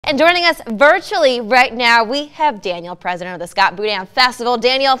And joining us virtually right now, we have Daniel, president of the Scott Boudin Festival.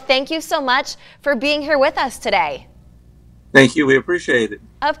 Daniel, thank you so much for being here with us today. Thank you. We appreciate it.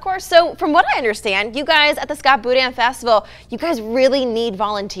 Of course. So from what I understand, you guys at the Scott Boudin Festival, you guys really need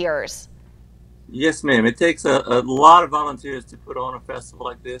volunteers. Yes, ma'am. It takes a lot of volunteers to put on a festival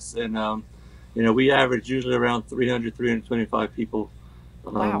like this. And, we average usually around 300, 325 people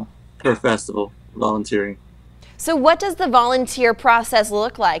Wow. per festival volunteering. So what does the volunteer process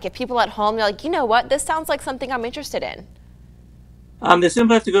look like? If people at home, they're like, you know what, this sounds like something I'm interested in. They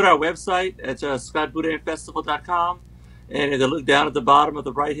simply have to go to our website at scottboudinfestival.com. And if they look down at the bottom of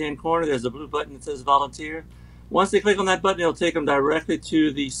the right-hand corner, there's a blue button that says volunteer. Once they click on that button, it'll take them directly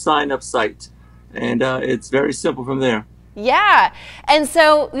to the sign-up site. And it's very simple from there. Yeah. And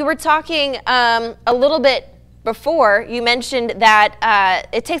so we were talking a little bit before. You mentioned that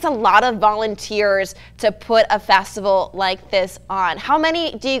it takes a lot of volunteers to put a festival like this on. How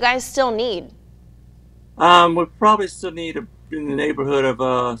many do you guys still need? We probably still need in the neighborhood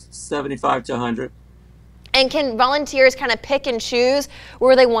of 75 to 100. And can volunteers kind of pick and choose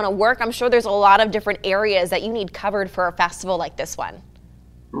where they want to work? I'm sure there's a lot of different areas that you need covered for a festival like this one.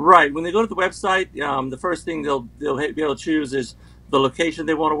 Right. When they go to the website, the first thing they'll be able to choose is the location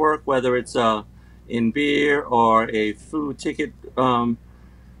they want to work, whether it's in beer or a food ticket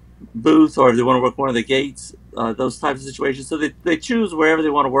booth, or if they want to work one of the gates, those types of situations. So they choose wherever they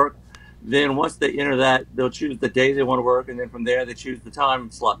want to work. Then once they enter that, they'll choose the day they want to work, and then from there they choose the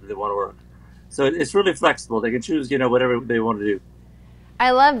time slot that they want to work. So it's really flexible. They can choose, whatever they want to do.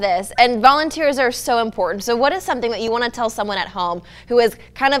 I love this. And volunteers are so important. So what is something that you want to tell someone at home who is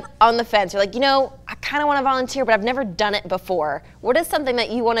kind of on the fence? You're like, I kind of want to volunteer, but I've never done it before. What is something that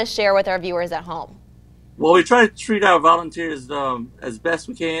you want to share with our viewers at home? Well, we try to treat our volunteers as best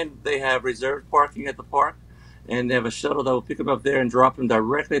we can. They have reserved parking at the park, and they have a shuttle that will pick them up there and drop them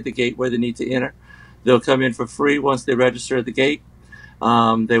directly at the gate where they need to enter. They'll come in for free once they register at the gate.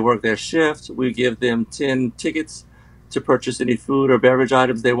 They work their shift. We give them 10 tickets to purchase any food or beverage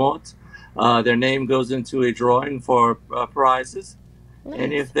items they want. Their name goes into a drawing for prizes. Nice.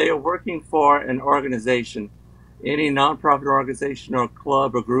 And if they are working for an organization, any nonprofit organization or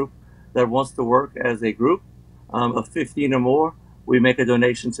club or group that wants to work as a group of 15 or more, we make a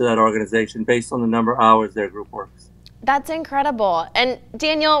donation to that organization based on the number of hours their group works. That's incredible. And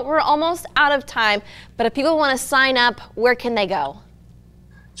Daniel, we're almost out of time, but if people want to sign up, where can they go?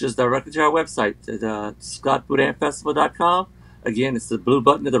 Just directly to our website at scottboudinfestival.com. Again, it's the blue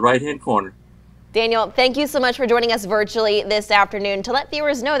button in the right-hand corner. Daniel, thank you so much for joining us virtually this afternoon to let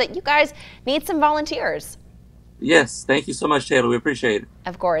viewers know that you guys need some volunteers. Yes, thank you so much, Taylor. We appreciate it.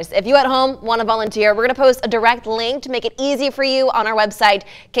 Of course. If you at home want to volunteer, we're going to post a direct link to make it easy for you on our website,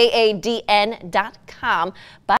 kadn.com.